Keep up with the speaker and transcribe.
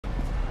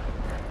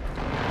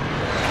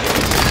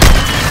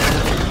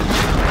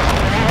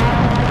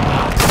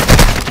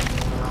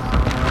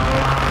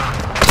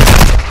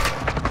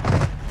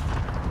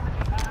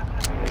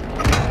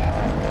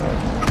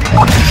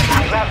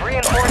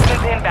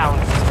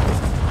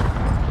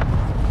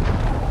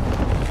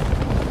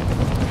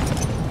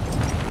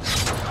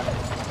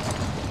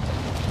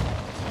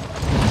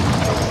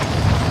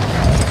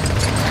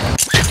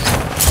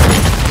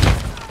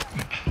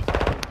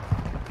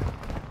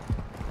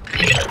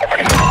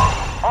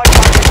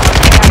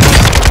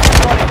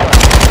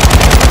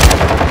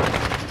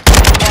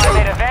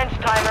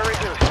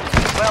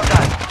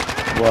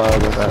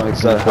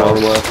That's that far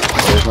house. left.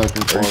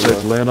 Sniping far Safe,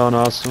 left. land on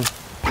Austin.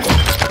 Come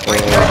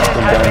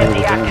down here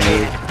with him,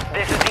 dude.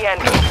 This is the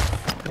entrance.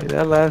 Hey,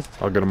 that last.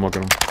 I'll get him, I'll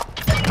get him.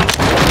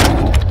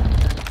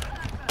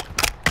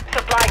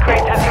 Supply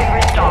crates have been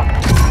restocked.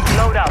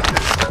 Load up.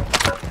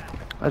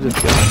 I just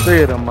got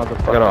 3 of them I got an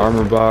motherfuckers.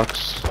 armor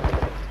box.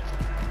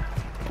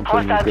 I'm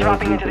putting Hostiles the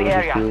dropping guns into the in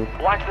area. field.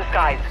 Watch the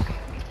skies.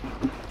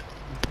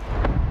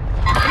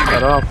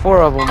 Got all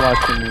 4 of them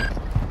watching me.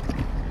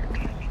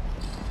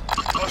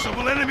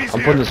 Possible enemies I'm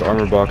here. putting this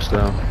armor box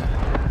down.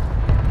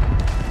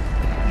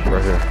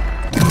 Right here.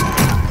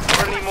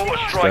 Friendly mortar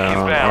strike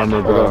Down, inbound. armor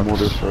I got a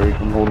mortar box. strike.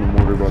 I'm holding a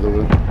mortar, by the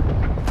way.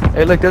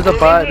 Hey, look, there's a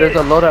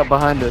loadout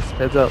behind us.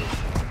 Heads up.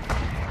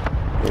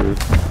 Wait.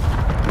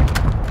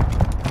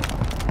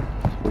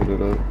 Split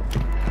it up.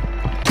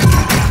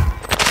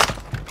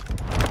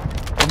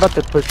 I'm about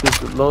to push this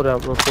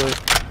loadout real quick.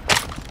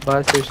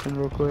 Buy station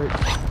real quick.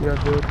 Yeah,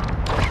 dude.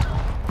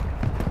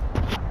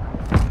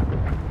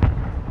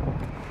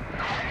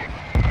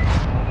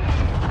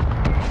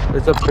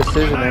 There's a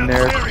precision in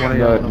there if one of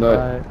y'all wanna Nut.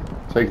 buy it.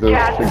 Take those.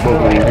 Yeah. Take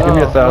both of these. Hey, give me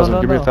No, 1,000, no,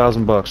 give me no.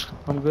 $1,000.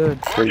 I'm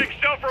good. Take both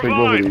of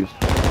Self-revive. these.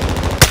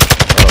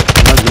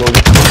 Mine's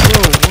loaded.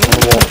 On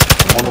the wall.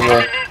 On the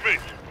wall. Movement.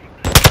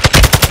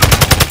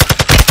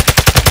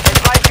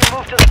 Advise you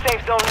move to the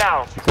safe zone now.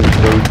 Take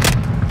those.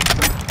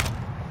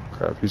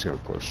 Crap, he's gonna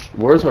push.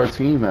 Where's our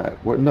team at?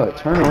 What? No,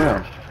 turn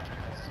around.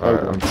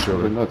 Alright, I'm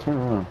sure. No, turn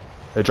around.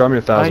 Hey, drop me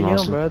I 1,000, am,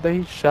 Austin. bro.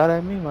 He shot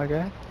at me, my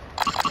guy.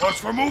 Watch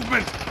for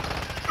movement.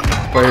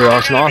 Right here,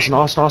 Austin,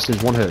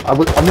 he's one hit. I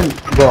was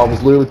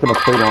literally putting a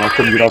plate on. I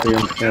couldn't get out the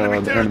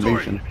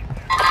animation.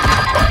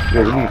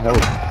 Yeah, we need help.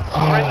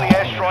 Friendly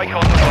airstrike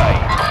on the way.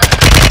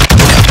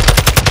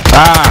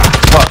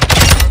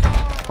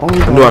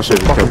 I knew I should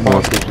have kept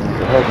on.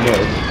 Help me.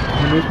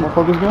 Where these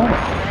motherfuckers going?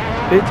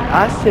 Bitch,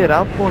 I said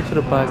I'm going to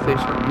the buy station.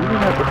 You didn't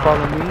have to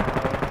follow me.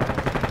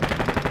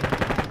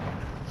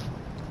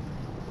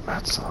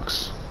 That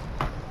sucks.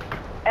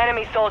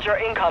 Enemy soldier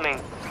incoming.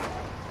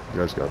 You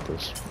guys got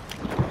this.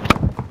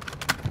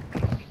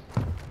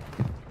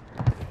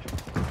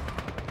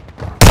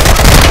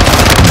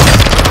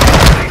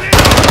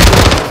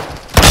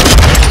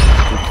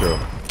 Good kill.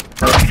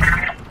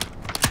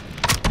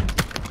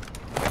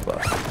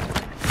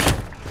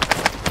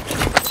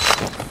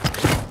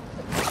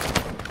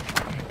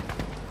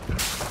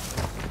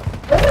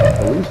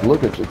 At least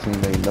look at your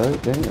teammate,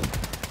 nut. Damn.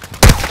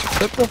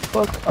 Shut the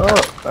fuck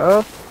up,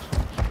 bro.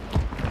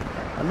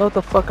 I know what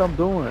the fuck I'm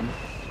doing.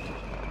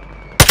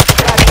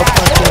 Fuck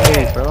my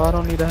teammate, bro. I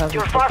don't need to have.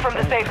 You're far from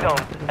the safe zone.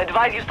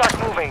 Advise you start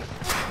moving.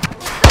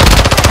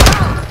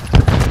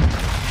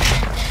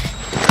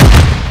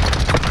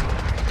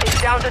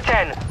 It's down to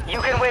 10.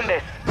 You can win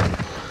this.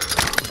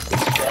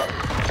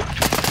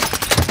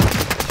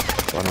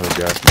 Another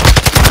gas.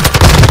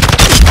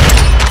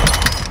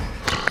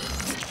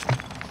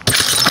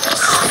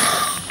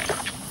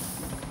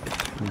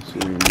 Let's see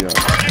what we got.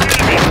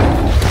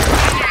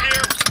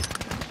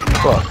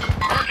 Fuck.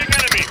 Marking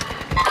enemy.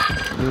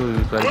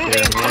 Dude, right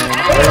there, man.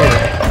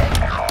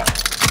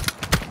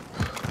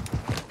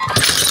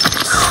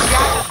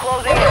 Gas is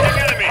closing in.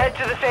 Head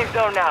to the safe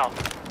zone now.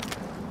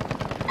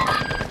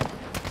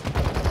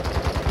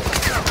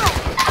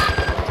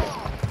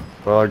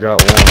 Well, I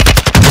got one.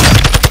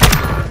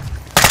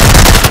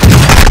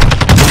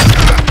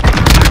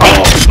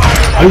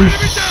 Are you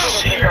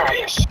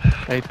serious?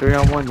 Hey, 3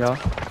 on 1, y'all.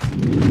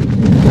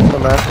 That's the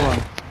last one.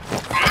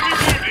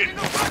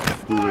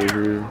 Right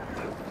here.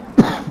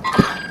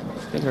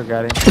 Stinger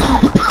got him.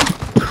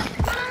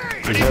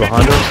 Is he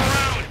behind us?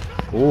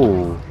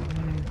 Ooh.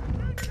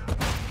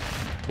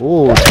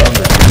 Ooh,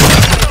 thunder.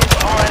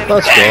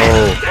 Let's go.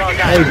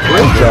 Hey,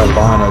 great job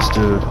behind us,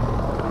 dude.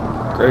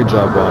 Great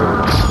job behind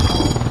us.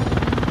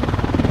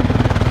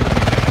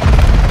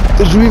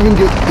 Did you even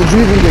get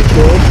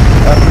killed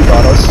after you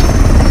got us?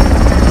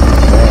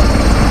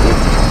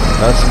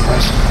 That's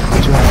impressive.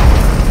 Good job.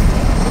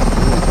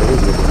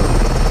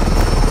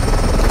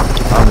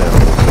 I'm in.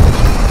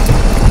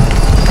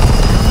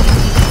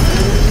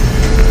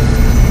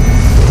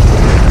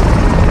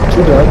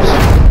 2 dubs.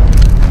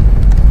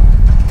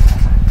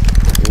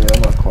 Yeah,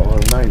 I'm gonna call it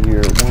a night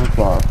here at 1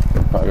 o'clock.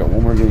 I got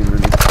one more game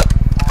ready.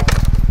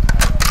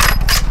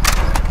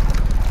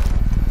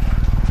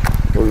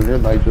 Well, your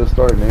night just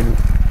started, ain't it?